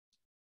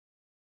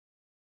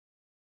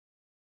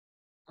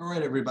All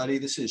right, everybody,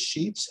 this is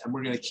Sheets, and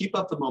we're going to keep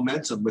up the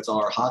momentum with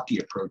our hockey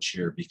approach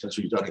here because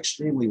we've done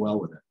extremely well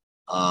with it.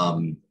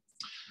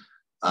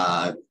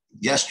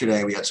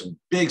 Yesterday, we had some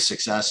big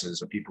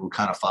successes of people who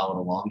kind of followed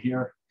along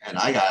here, and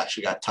I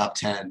actually got top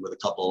 10 with a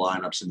couple of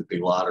lineups in the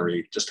big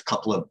lottery, just a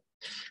couple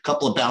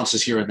of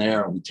bounces here and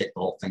there, and we take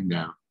the whole thing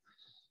down.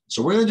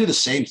 So we're going to do the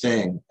same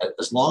thing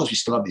as long as we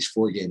still have these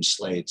 4-game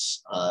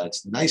slates.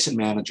 It's nice and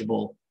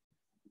manageable,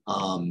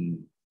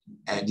 and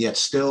yet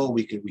still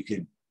we could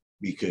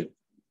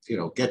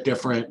get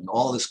different and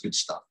all this good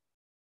stuff.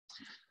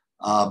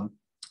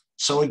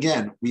 So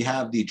again, we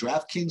have the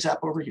DraftKings app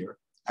over here.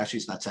 Actually,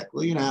 it's not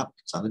technically an app,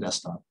 it's on the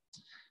desktop.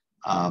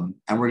 And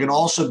we're going to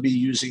also be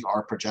using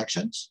our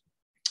projections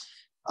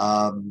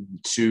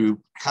to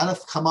kind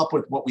of come up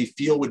with what we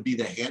feel would be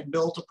the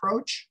hand-built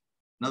approach.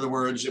 In other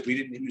words, if we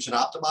didn't use an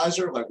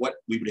optimizer, like what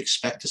we would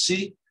expect to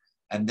see.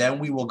 And then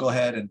we will go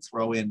ahead and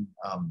throw in,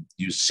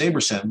 use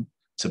SaberSim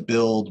to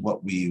build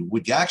what we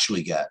would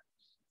actually get,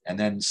 and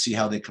then see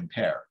how they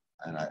compare.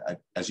 And I,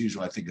 as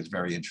usual, I think it's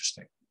very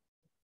interesting.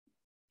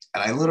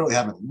 And I literally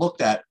haven't looked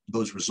at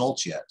those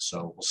results yet,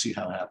 so we'll see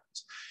how it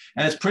happens.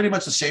 And it's pretty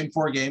much the same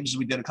 4 games as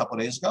we did a couple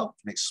of days ago.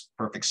 It makes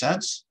perfect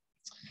sense.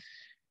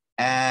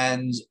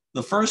 And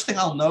the first thing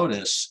I'll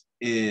notice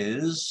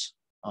is,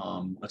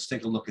 let's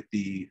take a look at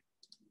the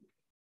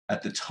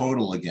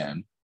total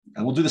again.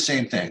 And we'll do the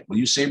same thing. We'll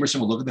use SaberSim,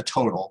 we'll look at the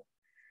total,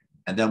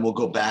 and then we'll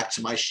go back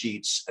to my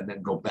sheets and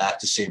then go back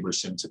to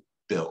SaberSim to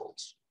build.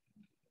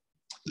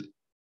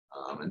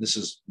 And this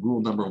is rule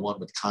number 1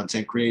 with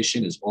content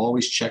creation, is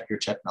always check your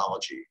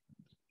technology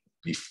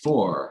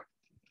before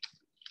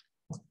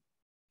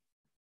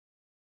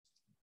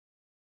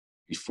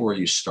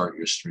you start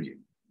your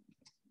stream.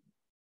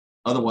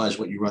 Otherwise,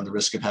 what you run the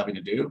risk of having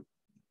to do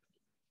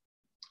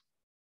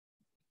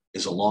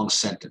is a long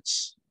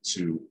sentence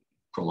to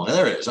prolong.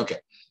 There it is. Okay.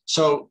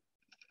 So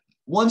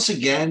once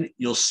again,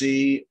 you'll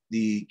see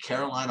the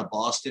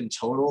Carolina-Boston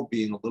total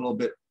being a little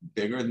bit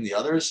bigger than the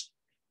others.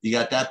 You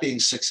got that being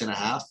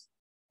 6.5.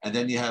 And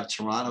then you have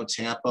Toronto,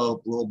 Tampa, a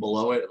little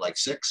below it at like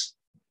 6.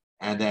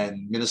 And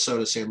then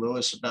Minnesota, St.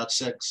 Louis about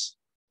 6.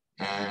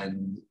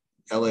 And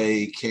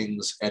LA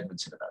Kings,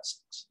 Edmonton about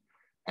 6.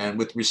 And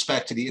with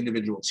respect to the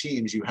individual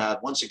teams, you have,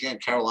 once again,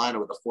 Carolina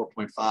with a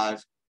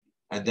 4.5.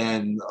 And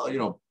then,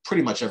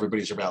 pretty much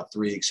everybody's about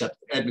 3, except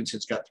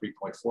Edmonton's got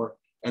 3.4.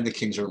 And the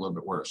Kings are a little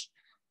bit worse.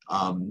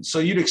 So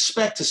you'd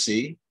expect to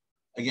see,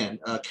 again,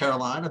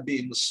 Carolina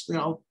being,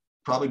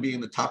 probably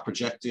being the top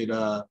projected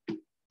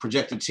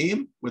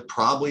team, with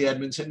probably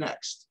Edmonton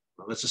next.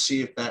 But let's just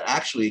see if that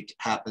actually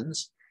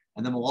happens.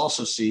 And then we'll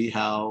also see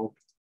how,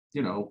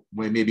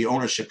 maybe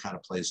ownership kind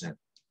of plays in.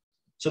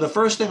 So the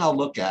first thing I'll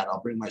look at,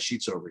 I'll bring my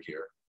sheets over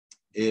here,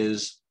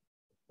 is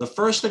the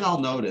first thing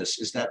I'll notice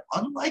is that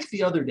unlike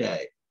the other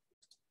day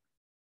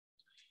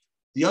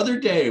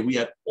we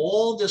had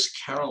all this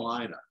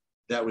Carolina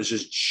that was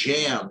just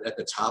jammed at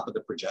the top of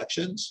the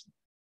projections.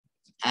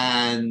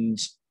 And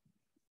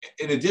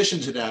in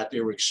addition to that,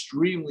 they were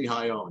extremely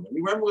high owned. And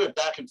we remember we went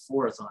back and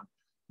forth on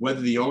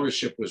whether the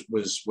ownership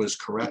was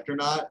correct or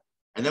not.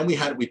 And then we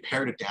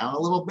paired it down a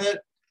little bit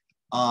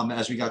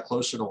as we got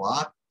closer to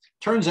lock.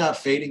 Turns out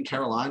fading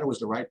Carolina was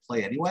the right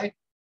play anyway.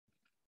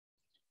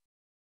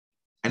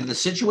 And in a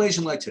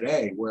situation like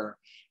today, where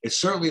it's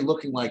certainly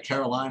looking like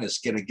Carolina's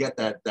going to get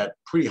that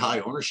pretty high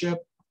ownership,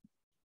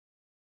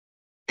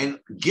 and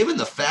given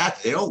the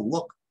fact they don't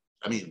look,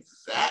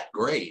 that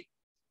great.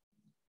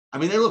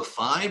 They look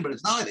fine, but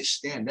it's not like they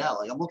stand out.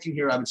 Like I'm looking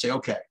here, I would say,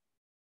 okay,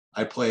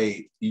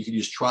 you can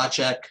use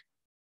Trocheck,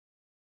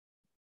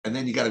 and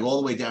then you got to go all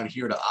the way down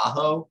here to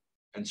Aho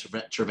and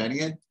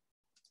Trevenian.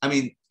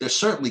 They're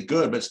certainly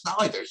good, but it's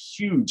not like they're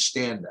huge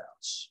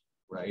standouts,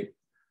 right?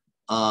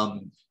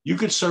 You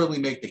could certainly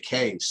make the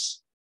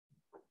case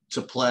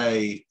to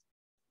play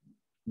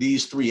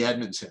these 3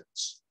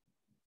 Edmontons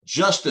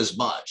just as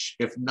much,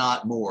 if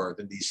not more,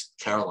 than these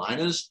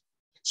Carolinas.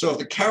 So if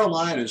the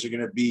Carolinas are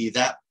going to be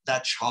that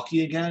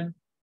chalky again,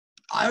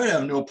 I would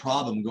have no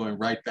problem going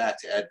right back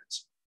to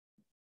Edmonton.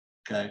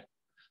 Okay.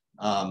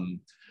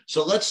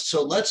 So let's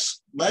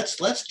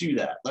do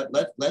that.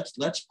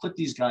 Let's put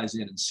these guys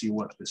in and see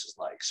what this is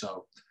like.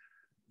 So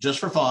just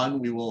for fun,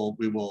 we will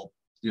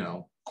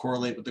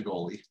correlate with the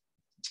goalie.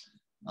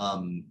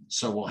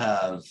 So we'll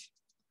have,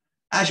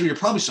 actually, what you're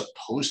probably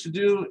supposed to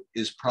do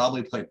is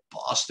probably play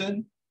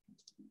Boston,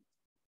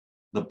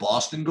 the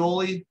Boston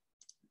goalie.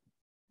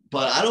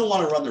 But I don't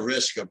want to run the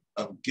risk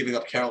of giving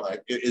up Carolina,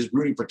 is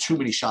rooting for too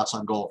many shots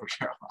on goal for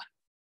Carolina.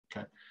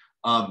 Okay.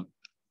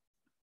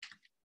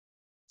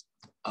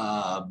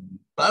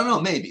 But I don't know,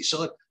 maybe.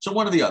 So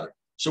one or the other.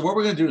 So what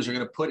we're going to do is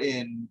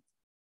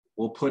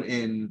we'll put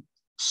in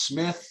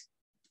Smith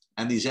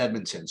and these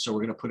Edmonton. So we're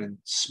going to put in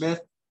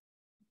Smith,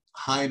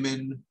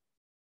 Hyman,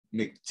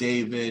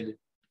 McDavid,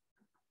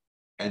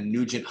 and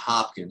Nugent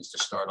Hopkins to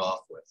start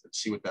off with. Let's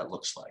see what that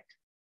looks like.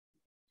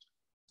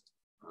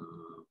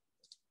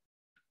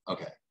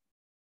 Okay.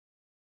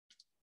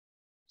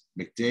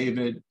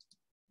 McDavid,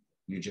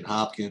 Nugent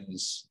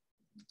Hopkins,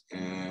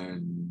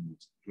 and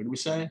who did we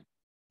say?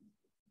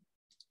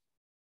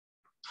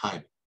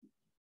 Hyman.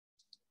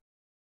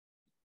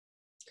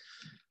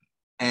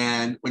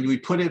 And when we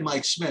put in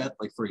Mike Smith,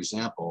 like for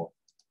example,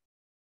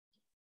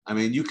 I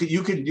mean, you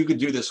could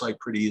do this like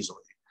pretty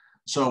easily.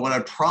 So what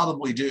I'd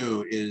probably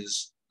do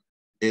is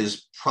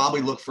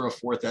probably look for a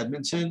fourth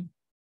Edmonton.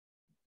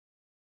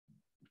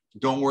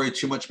 Don't worry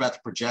too much about the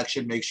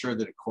projection. Make sure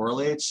that it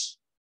correlates.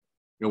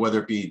 You know, whether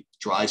it be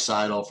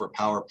Draisaitl for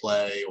power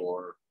play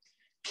or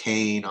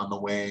Kane on the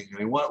wing.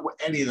 I mean,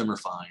 any of them are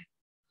fine.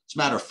 As a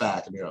matter of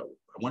fact, I mean, I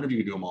wonder if you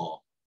could do them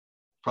all.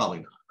 Probably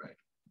not, right?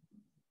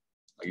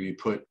 Like if you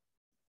put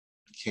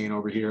Kane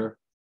over here,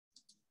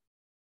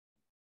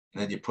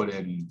 and then you put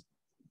in,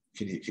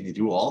 can you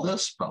do all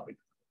this? Probably.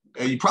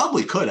 You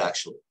probably could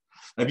actually.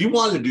 If you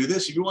wanted to do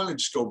this, if you wanted to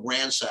just go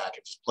ransack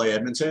and just play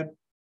Edmonton,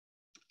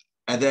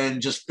 and then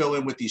just fill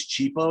in with these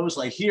cheapos,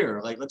 like here,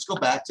 like let's go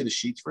back to the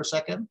sheets for a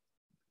second.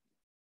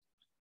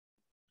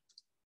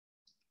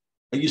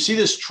 And you see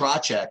this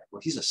Trocheck,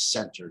 well, he's a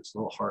center, it's a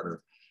little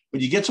harder.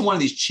 But you get to one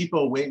of these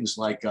cheapo wings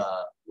like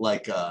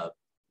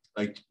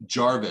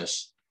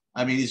Jarvis.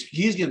 I mean,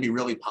 he's going to be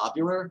really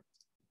popular.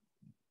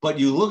 But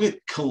you look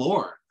at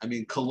Killorn. I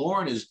mean,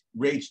 Killorn is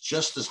rated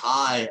just as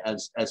high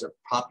as a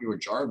popular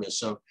Jarvis.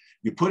 So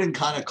you put in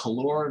kind of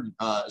Killorn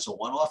as a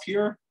one-off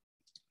here.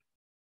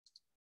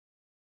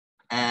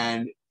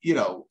 And, you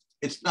know,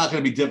 it's not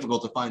going to be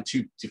difficult to find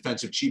two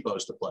defensive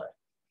cheapos to play,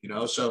 you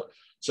know. So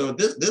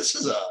this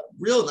is a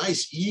real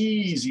nice,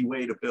 easy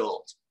way to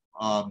build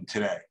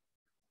today.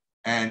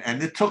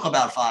 And it took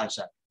about 5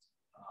 seconds.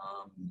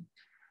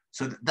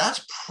 So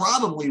that's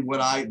probably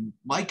what I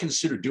might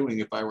consider doing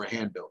if I were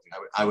hand building.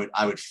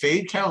 I would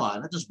fade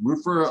Carolina, just root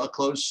for a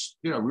close,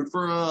 you know, root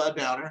for a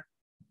downer,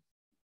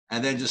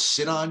 and then just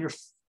sit on your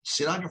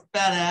fat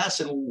ass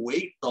and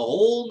wait the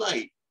whole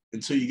night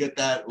until you get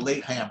that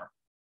late hammer.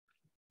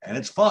 And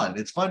it's fun.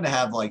 It's fun to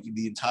have like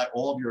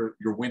all of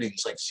your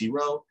winnings like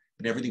 0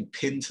 and everything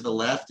pinned to the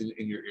left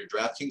in your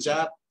DraftKings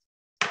app.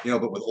 You know,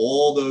 but with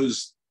all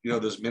those, you know,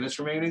 those minutes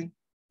remaining,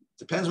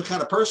 depends what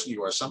kind of person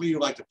you are. Some of you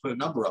like to put a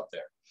number up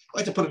there. I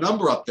like to put a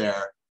number up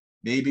there.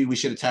 Maybe we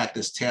should attack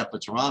this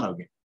Tampa-Toronto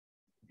game,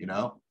 you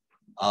know?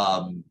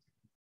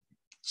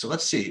 So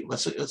let's see.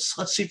 Let's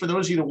see for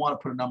those of you that want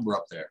to put a number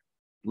up there.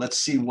 Let's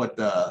see what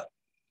those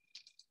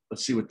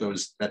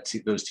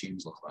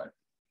teams look like.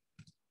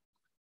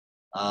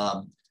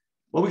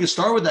 Well, we can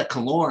start with that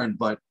Killorn,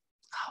 but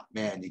oh,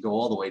 man, you go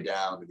all the way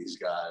down to these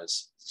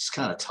guys. It's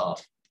kind of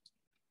tough.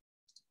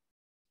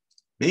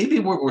 Maybe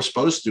what we're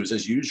supposed to do is,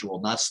 as usual,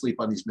 not sleep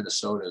on these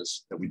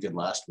Minnesotas that we did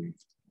last week.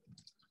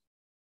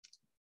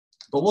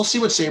 But we'll see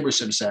what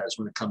SaberSim says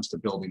when it comes to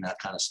building that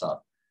kind of stuff.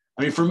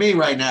 I mean, for me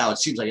right now, it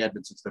seems like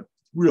Edmonton's the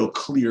real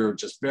clear,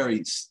 just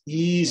very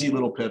easy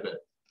little pivot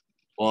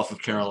off of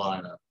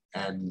Carolina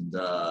and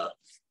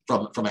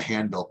from a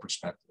hand-built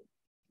perspective.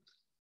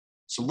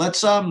 So let's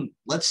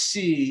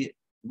see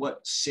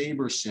what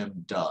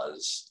SaberSim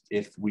does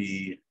if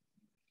we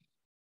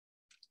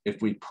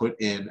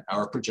put in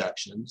our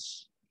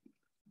projections.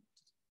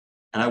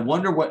 And I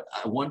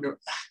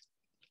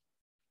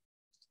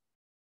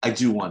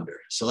do wonder.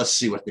 So let's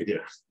see what they do.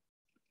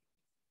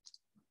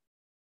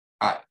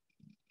 All right.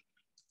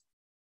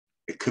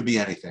 It could be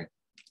anything.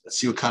 Let's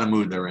see what kind of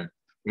mood they're in.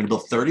 We're going to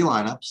build 30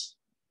 lineups.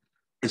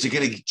 Is it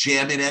going to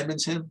jam in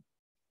Edmonton?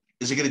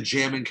 Is it going to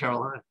jam in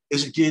Carolina?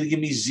 Is it going to give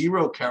me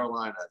 0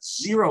 Carolina,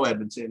 0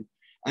 Edmonton,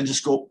 and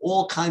just go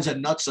all kinds of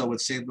nutso with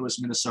St. Louis,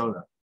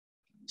 Minnesota?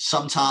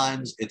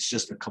 Sometimes it's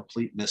just a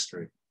complete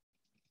mystery.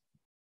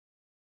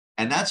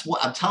 And that's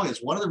what I'm telling you.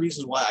 It's one of the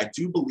reasons why I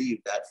do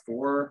believe that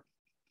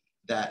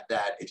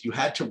that if you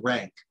had to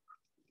rank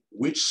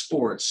which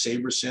sports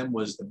SaberSim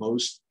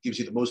gives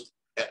you the most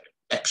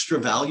extra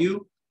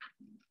value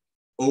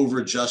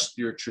over just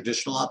your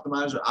traditional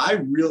optimizer,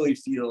 I really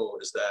feel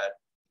is that,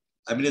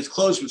 I mean, it's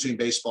close between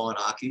baseball and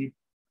hockey,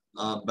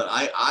 but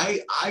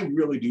I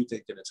really do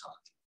think that it's hockey.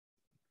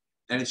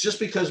 And it's just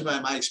because of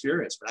my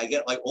experience. But I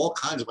get like all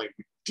kinds of like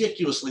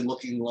ridiculously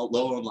looking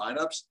low-owned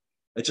lineups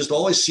that just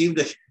always seem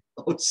to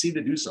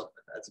do something.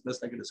 That's the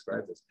best I can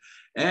describe this.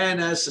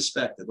 And as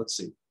suspected, let's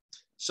see.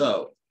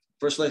 So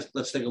first,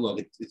 let's take a look.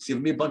 It's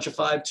giving me a bunch of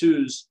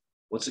 5-2s.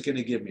 What's it going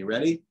to give me?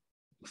 Ready?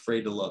 I'm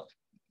afraid to look.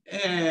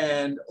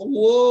 And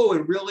whoa,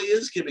 it really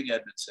is giving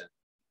Edmonton.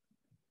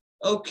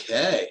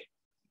 Okay.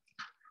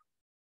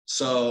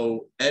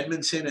 So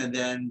Edmonton, and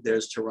then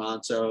there's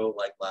Toronto,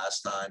 like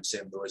last time,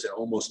 St. Louis, and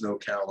almost no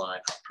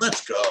Carolina.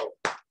 Let's go.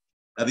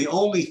 Now, the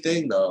only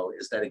thing, though,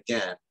 is that,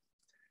 again,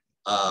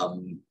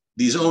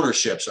 these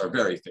ownerships are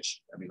very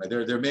efficient. I mean, like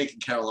they're making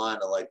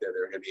Carolina like they're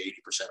going to be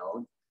 80%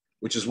 owned,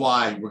 which is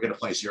why we're going to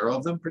play 0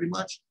 of them pretty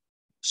much.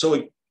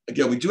 So,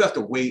 again, we do have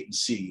to wait and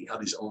see how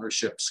these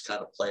ownerships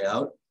kind of play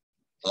out.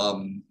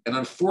 And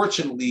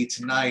unfortunately,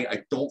 tonight,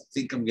 I don't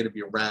think I'm going to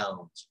be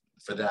around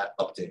for that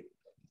update.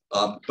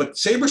 But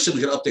SaberSim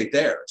is going to update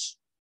theirs.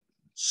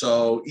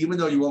 So even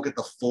though you won't get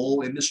the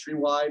full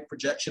industry-wide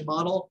projection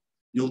model,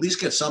 you'll at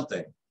least get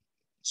something.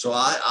 So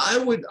I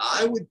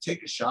would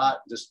take a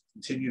shot and just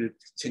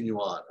continue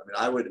on.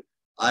 I mean,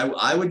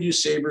 I would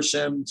use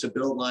SaberSim to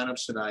build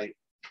lineups tonight.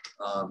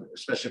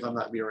 especially if I'm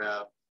not gonna be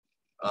around.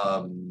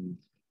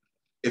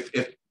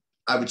 If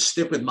I would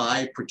stick with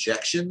my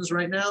projections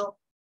right now,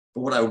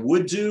 but what I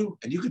would do,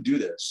 and you could do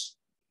this,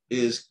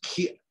 is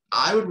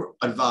I would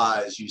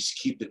advise you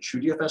keep the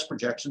true DFS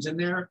projections in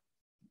there.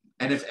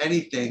 And if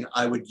anything,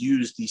 I would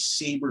use the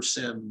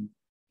SaberSim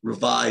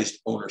revised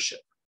ownership.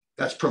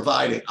 That's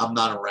provided I'm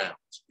not around.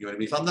 You know what I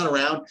mean? If I'm not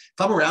around, if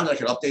I'm around, I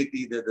can update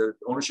the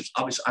ownerships.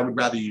 Obviously, I would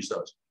rather use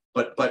those.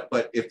 But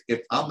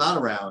if I'm not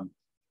around,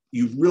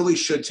 you really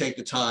should take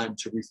the time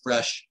to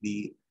refresh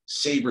the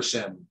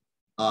SaberSim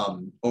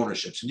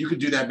ownerships, and you can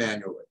do that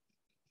manually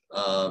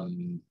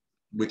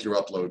with your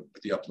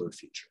upload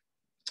feature.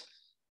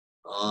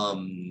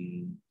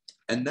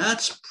 And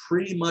that's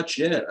pretty much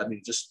it. I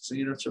mean, just so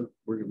you know, so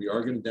we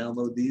are going to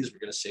download these. We're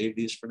going to save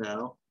these for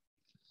now.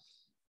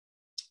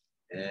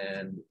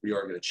 And we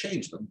are going to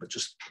change them, but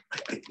just,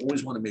 I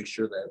always want to make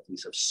sure that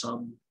these have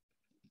some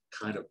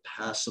kind of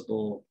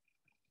passable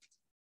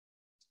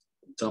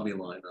dummy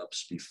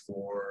lineups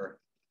before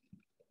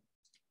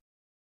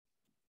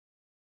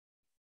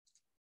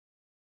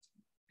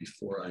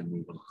I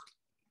move on.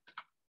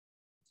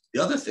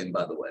 The other thing,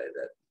 by the way,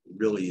 that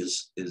really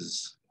is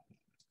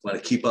want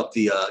to keep up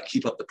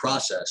the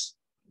process.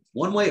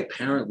 One way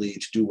apparently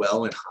to do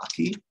well in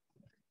hockey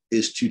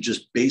is to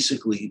just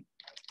basically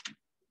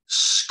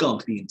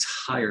skunk the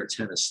entire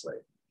tennis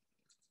slate.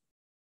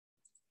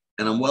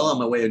 And I'm well on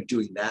my way of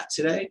doing that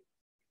today.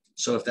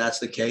 So if that's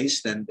the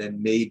case, then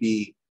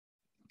maybe,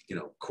 you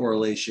know,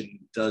 correlation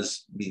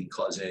does mean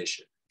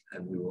causation,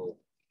 and we will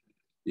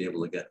be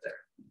able to get there.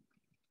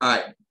 All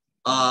right.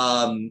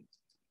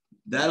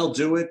 That'll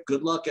do it.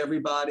 Good luck,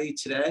 everybody,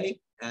 today.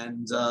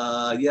 And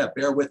yeah,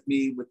 bear with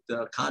me with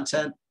the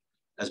content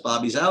as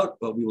Bobby's out,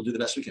 but we will do the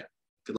best we can.